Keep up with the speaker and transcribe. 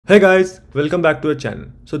Hey guys, welcome back to our channel.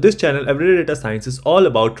 So this channel, Everyday Data Science, is all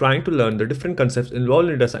about trying to learn the different concepts involved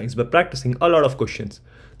in data science by practicing a lot of questions.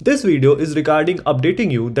 This video is regarding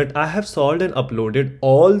updating you that I have solved and uploaded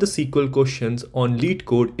all the SQL questions on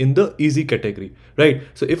Leetcode in the easy category, right?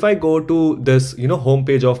 So if I go to this,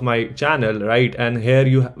 homepage of my channel, right, and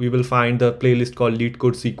here we will find the playlist called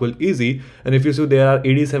Leetcode SQL Easy, and if you see there are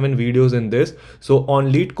 87 videos in this. So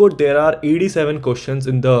on Leetcode there are 87 questions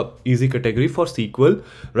in the easy category for SQL,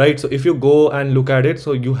 right? So if you go and look at it,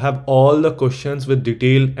 so you have all the questions with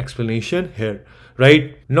detailed explanation here,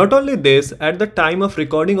 right? Not only this, at the time of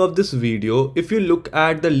recording of this video, if you look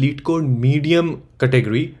at the Leetcode medium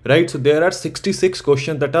category, right, so there are 66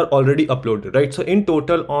 questions that are already uploaded, right? So in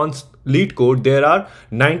total on Leetcode there are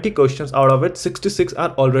 90 questions, out of it 66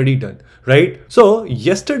 are already done, right? So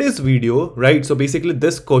yesterday's video, right, so basically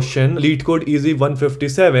this question, Leetcode Easy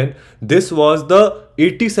 157, this was the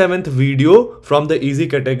 87th video from the easy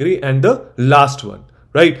category and the last one,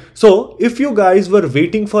 right? So if you guys were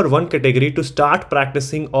waiting for one category to start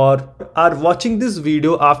practicing or are watching this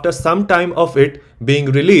video after some time of it being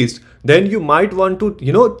released, then you might want to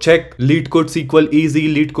check Leetcode SQL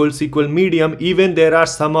Easy, Leetcode SQL Medium. Even there are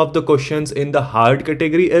some of the questions in the hard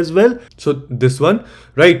category as well. So this one,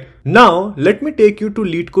 right? Now let me take you to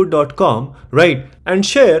leetcode.com, right, and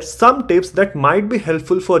share some tips that might be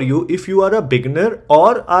helpful for you if you are a beginner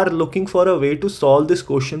or are looking for a way to solve these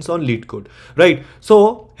questions on Leetcode, right?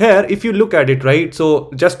 So here, if you look at it, right,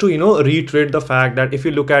 so just to reiterate the fact that if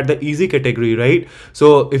you look at the easy category, right,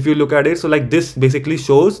 so if you look at it, so like this basically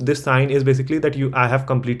shows, this sign is basically that I have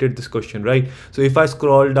completed this question, right? So if I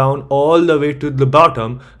scroll down all the way to the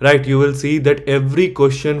bottom, right, you will see that every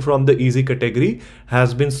question from the easy category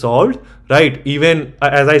has been solved, right? Even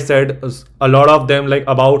as I said, a lot of them, like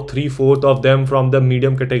about 3/4 of them from the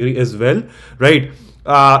medium category as well, right,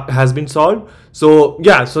 has been solved. So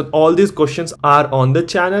yeah, so all these questions are on the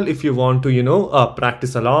channel if you want to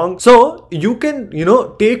practice along. So you can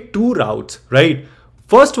take two routes, right?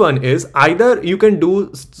 First one is either you can do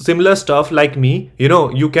similar stuff like me,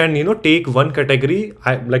 you can take one category,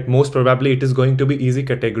 like most probably it is going to be easy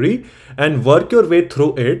category, and work your way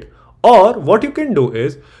through it. Or what you can do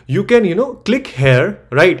is you can click here,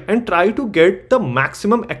 right, and try to get the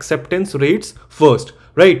maximum acceptance rates first,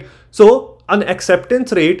 right? So an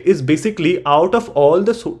acceptance rate is basically out of all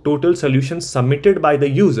the total solutions submitted by the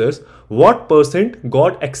users, what percent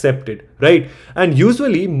got accepted, right? And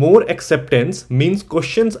usually more acceptance means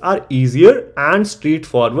questions are easier and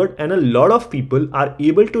straightforward, and a lot of people are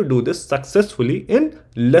able to do this successfully in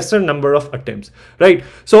lesser number of attempts, right?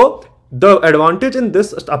 So the advantage in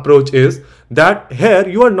this approach is that here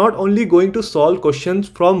you are not only going to solve questions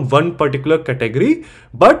from one particular category,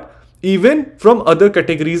 but even from other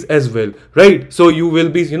categories as well, right? So you will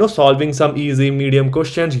be solving some easy medium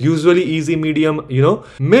questions, usually easy medium,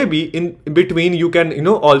 maybe in between you can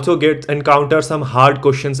also encounter some hard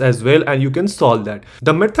questions as well, and you can solve that.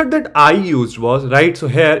 The method that I used was, right, so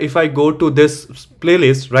here if I go to this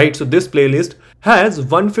playlist, right, so this playlist has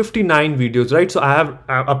 159 videos, right? So I have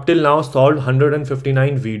up till now solved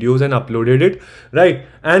 159 videos and uploaded it, right?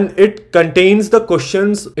 And it contains the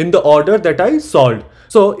questions in the order that I solved.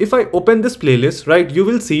 So if I open this playlist, right, you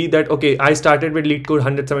will see that, okay, I started with Leetcode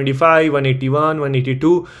 175, 181,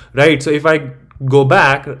 182, right? So if I go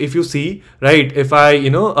back, if you see, right, if I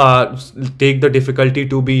take the difficulty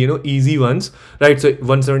to be easy ones, right, so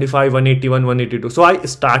 175, 181, 182. So I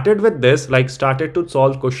started with this, like started to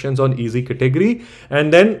solve questions on easy category,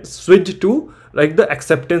 and then switch to like the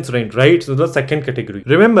acceptance range, right? So the second category.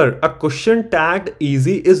 Remember, a question tagged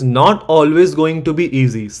easy is not always going to be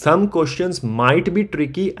easy. Some questions might be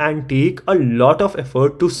tricky and take a lot of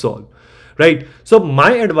effort to solve, right? So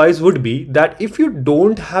my advice would be that if you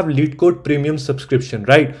don't have Leetcode premium subscription,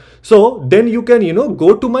 right, so then you can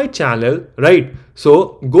go to my channel, right?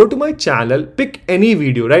 So go to my channel, pick any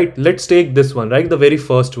video, right? Let's take this one, right, the very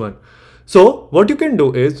first one. So what you can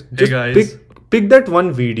do is just pick that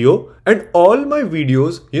one video, and all my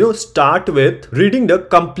videos start with reading the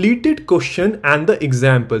completed question and the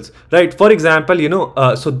examples, right? For example,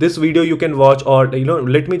 so this video you can watch, or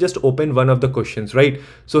let me just open one of the questions, right?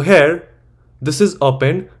 So here this is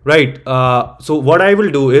open, right? So what I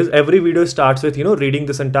will do is every video starts with reading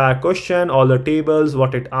this entire question, all the tables,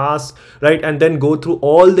 what it asks, right, and then go through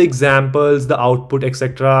all the examples, the output,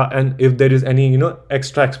 etc., and if there is any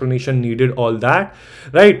extra explanation needed, all that,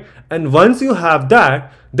 right? And once you have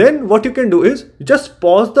that, then what you can do is just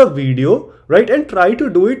pause the video, right, and try to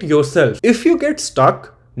do it yourself. If you get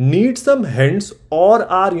stuck, need some hints, or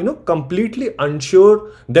are completely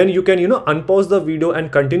unsure, then you can unpause the video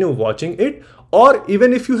and continue watching it. Or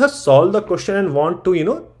even if you have solved the question and want to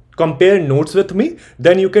compare notes with me,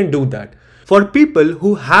 then you can do that. For people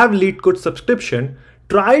who have Leetcode subscription,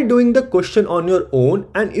 try doing the question on your own,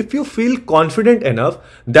 and if you feel confident enough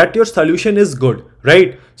that your solution is good,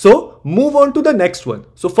 right? So move on to the next one.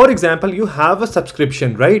 So for example, you have a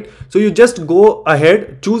subscription, right? So you just go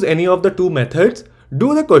ahead, choose any of the two methods,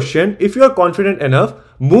 do the question. If you are confident enough,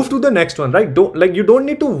 move to the next one, right? You don't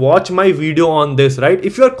need to watch my video on this, right?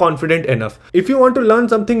 If you are confident enough, if you want to learn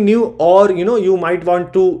something new, or you might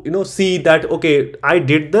want to see that, okay, I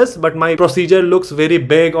did this but my procedure looks very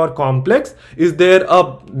big or complex, is there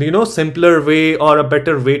a simpler way or a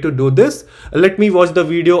better way to do this? Let me watch the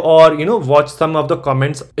video, or watch some of the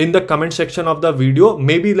comments in the comment section of the video.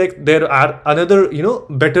 Maybe like there are another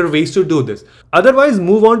better ways to do this. Otherwise,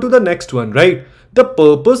 move on to the next one, right? The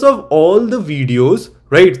purpose of all the videos,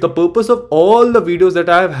 right? The purpose of all the videos that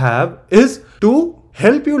I have is to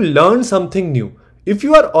help you learn something new. If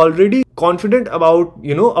you are already confident about,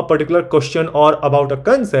 a particular question or about a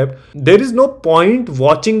concept, there is no point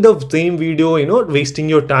watching the same video, wasting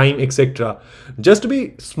your time, etc. Just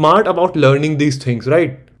be smart about learning these things,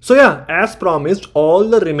 right? So yeah, as promised, all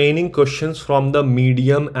the remaining questions from the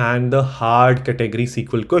medium and the hard category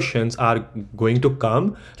SQL questions are going to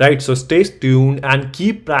come, right? So stay tuned and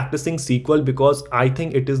keep practicing SQL, because I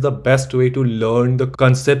think it is the best way to learn the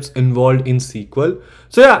concepts involved in SQL.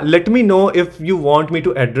 So yeah, let me know if you want me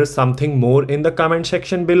to address something more in the comment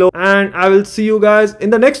section below, and I will see you guys in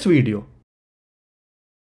the next video.